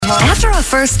After a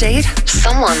first date,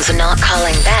 someone's not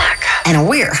calling back. And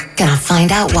we're gonna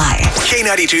find out why.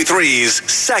 K92.3's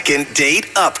second date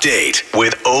update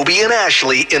with Obie and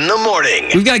Ashley in the morning.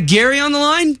 We've got Gary on the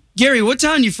line. Gary, what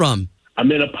town you from?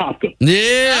 I'm in Apopka.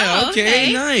 Yeah,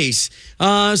 okay, nice.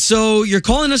 So you're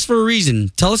calling us for a reason.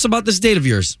 Tell us about this date of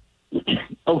yours.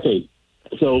 Okay,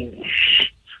 so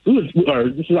this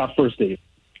is our first date,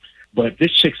 but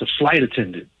this chick's a flight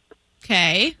attendant.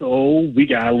 Okay. So we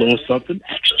got a little something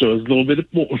extra, a little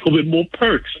bit more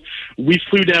perks. We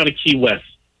flew down to Key West.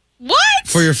 What?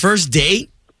 For your first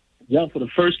date? Yeah, for the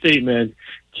first date, man.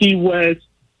 Key West,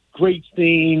 great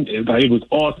scene. It was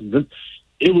awesome.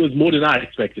 It was more than I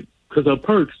expected because of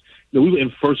perks. We were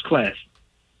in first class.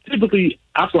 Typically,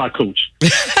 I fly coach.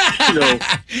 So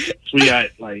we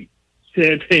got like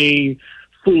champagne,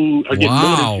 food. I get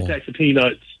more than 2 packs of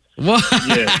peanuts. What?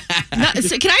 Yeah.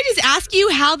 So can I just ask you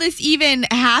how this even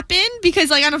happened? Because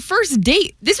like on a first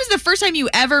date, this was the first time you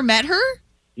ever met her?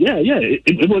 Yeah.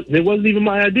 It wasn't even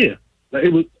my idea. Like,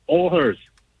 it was all hers.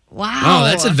 Wow. Oh,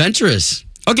 that's adventurous.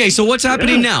 Okay, so what's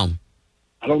happening now?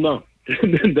 I don't know.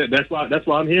 That's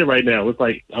why I'm here right now. It's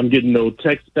like I'm getting no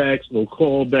text backs, no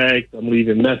call backs. I'm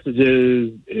leaving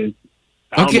messages.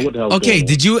 I don't know what the hell's going on.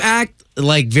 Did you act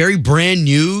like very brand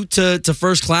new to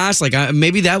first class? Like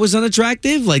maybe that was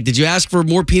unattractive? Like did you ask for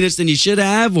more peanuts than you should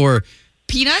have or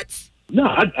peanuts? No,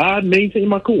 I maintained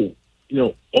my cool,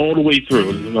 all the way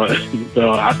through.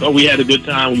 So I thought we had a good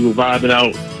time. We were vibing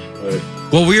out.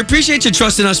 Well, we appreciate you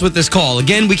trusting us with this call.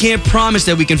 Again, we can't promise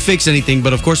that we can fix anything,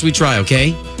 but of course we try,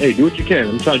 okay? Hey, do what you can.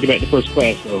 I'm trying to get back to first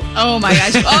class, so. Oh, my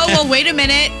gosh. Oh, well, wait a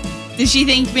minute. Does she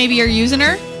think maybe you're using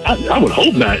her? I would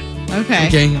hope not. Okay.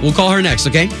 Okay, we'll call her next,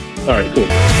 okay? All right, cool.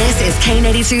 This is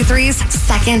K92.3's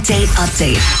second date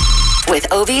update with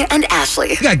Obie and Ashley.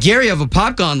 We got Gary of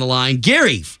Apopka on the line.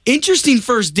 Gary, interesting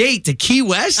first date to Key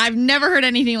West. I've never heard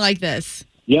anything like this.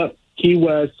 Yep, Key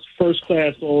West, first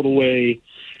class all the way.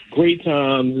 Great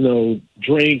time,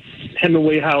 drinks,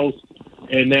 Hemingway House,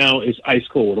 and now it's ice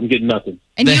cold. I'm getting nothing.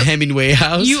 And the Hemingway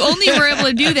House? You only were able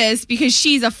to do this because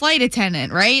she's a flight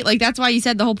attendant, right? Like, that's why you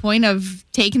said the whole point of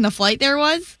taking the flight there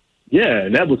was? Yeah,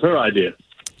 and that was her idea.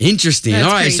 Interesting. That's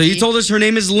all right, crazy. so you told us her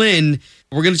name is Lynn.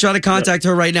 We're going to try to contact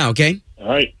her right now, okay? All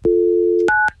right.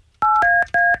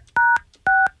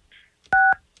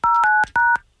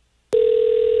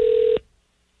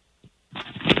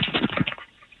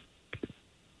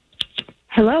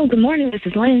 Hello, good morning. This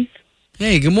is Lynn.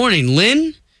 Hey, good morning,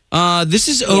 Lynn. This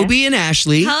is Obie and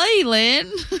Ashley. Hi,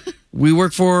 Lynn. We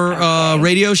work for a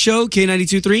radio show,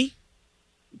 K92.3.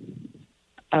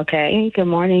 Okay, good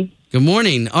morning. Good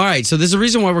morning. All right, so there's a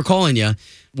reason why we're calling you.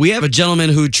 We have a gentleman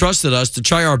who trusted us to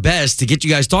try our best to get you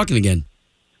guys talking again.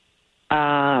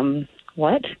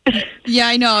 What? Yeah,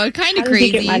 I know. Kind of How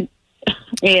did you crazy.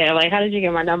 how did you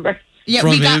get my number? Yeah,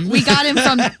 From we him? got him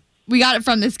from we got it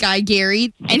from this guy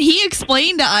Gary, and he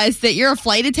explained to us that you're a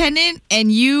flight attendant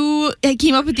and you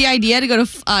came up with the idea to go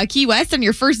to Key West on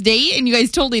your first date, and you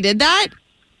guys totally did that.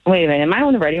 Wait a minute, am I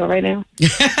on the radio right now?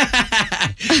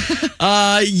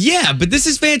 Yeah, but this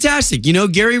is fantastic.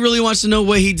 Gary really wants to know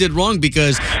what he did wrong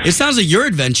because it sounds like you're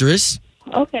adventurous.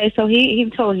 Okay, so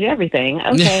he told you everything.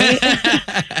 Okay.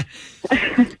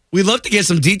 We'd love to get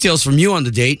some details from you on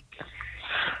the date.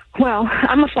 Well,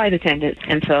 I'm a flight attendant,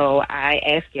 and so I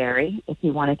asked Gary if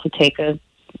he wanted to take a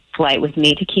flight with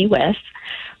me to Key West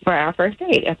for our first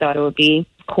date. I thought it would be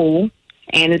cool,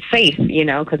 and it's safe,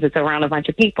 because it's around a bunch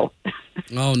of people.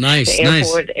 Oh, nice, the nice.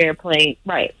 airport, the airplane,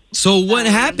 right. So what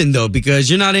happened, though? Because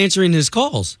you're not answering his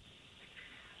calls.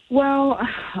 Well,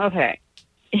 okay.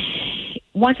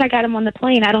 Once I got him on the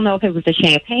plane, I don't know if it was the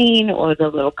champagne or the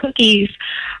little cookies,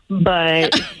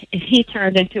 but he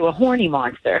turned into a horny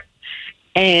monster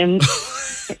and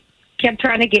kept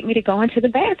trying to get me to go into the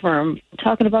bathroom,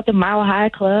 talking about the Mile High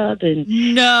Club and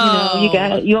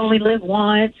you only live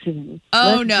once and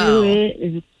let's do it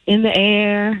and in the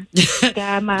air,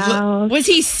 sky miles. Was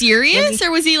he serious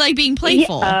or was he like being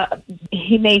playful?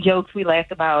 He made jokes. We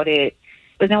laughed about it,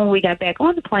 but then when we got back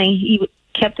on the plane, he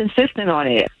kept insisting on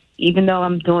it. Even though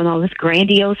I'm doing all this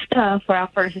grandiose stuff for our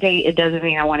first date, it doesn't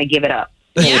mean I want to give it up.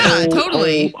 Yeah,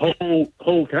 totally.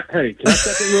 Hold. Hey, can I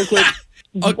step in real quick?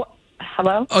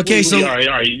 Hello? Okay, so... All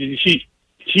right.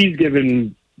 She's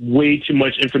giving way too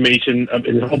much information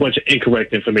and a whole bunch of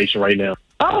incorrect information right now.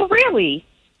 Oh, really?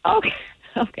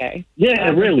 Okay.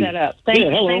 Yeah, really. Set up. Thanks,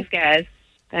 hello. Thanks, guys.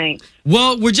 Thanks.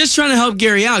 Well, we're just trying to help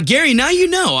Gary out. Gary, now you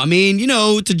know. I mean,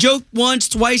 to joke once,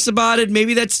 twice about it,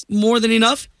 maybe that's more than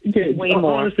enough. Yeah, way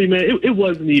more. Honestly, man, it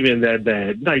wasn't even that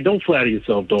bad. Like, don't flatter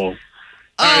yourself, dog.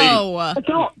 Oh.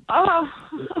 Don't.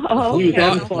 We was okay.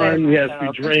 having fun. We had a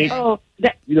few drinks. Oh,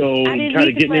 You know, I didn't kind need of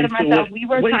to getting flatter into myself.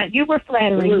 it. You were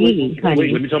flattering me, honey.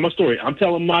 Wait, let me tell my story. I'm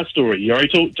telling my story. You already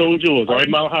told yours. All right,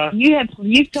 Mile High?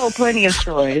 You've told plenty of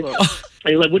stories.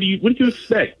 Hey, like, what do you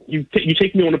expect? You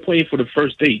take me on a plane for the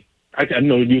first date. I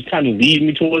know you was kind of leading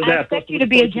me towards that. I expect you to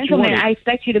be a gentleman. I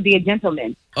expect you to be a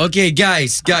gentleman. Okay,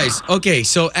 guys. Okay,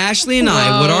 so Ashley and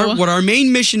I, what our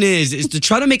main mission is to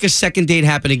try to make a second date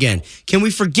happen again. Can we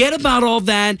forget about all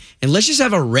that and let's just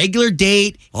have a regular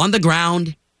date on the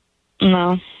ground?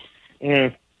 No.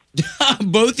 Yeah.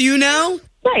 Both of you now?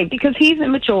 Right, because he's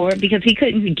immature, because he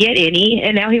couldn't get any,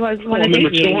 and now he wants to I'm date me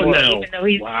immature anymore, now. even though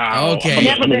he's Wow. Okay.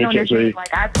 never I'm been on immature, your babe. shoes like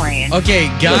I planned. Okay,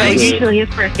 guys. Usually his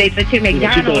first date's at People are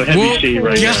McDonald's. heavy shade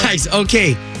right now. Guys,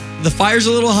 okay. The fire's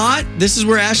a little hot. This is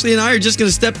where Ashley and I are just going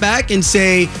to step back and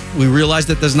say we realize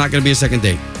that there's not going to be a second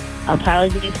date.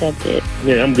 Apology accepted.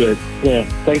 Yeah, I'm good. Yeah.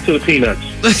 Thanks to the peanuts.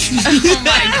 Oh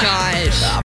my gosh.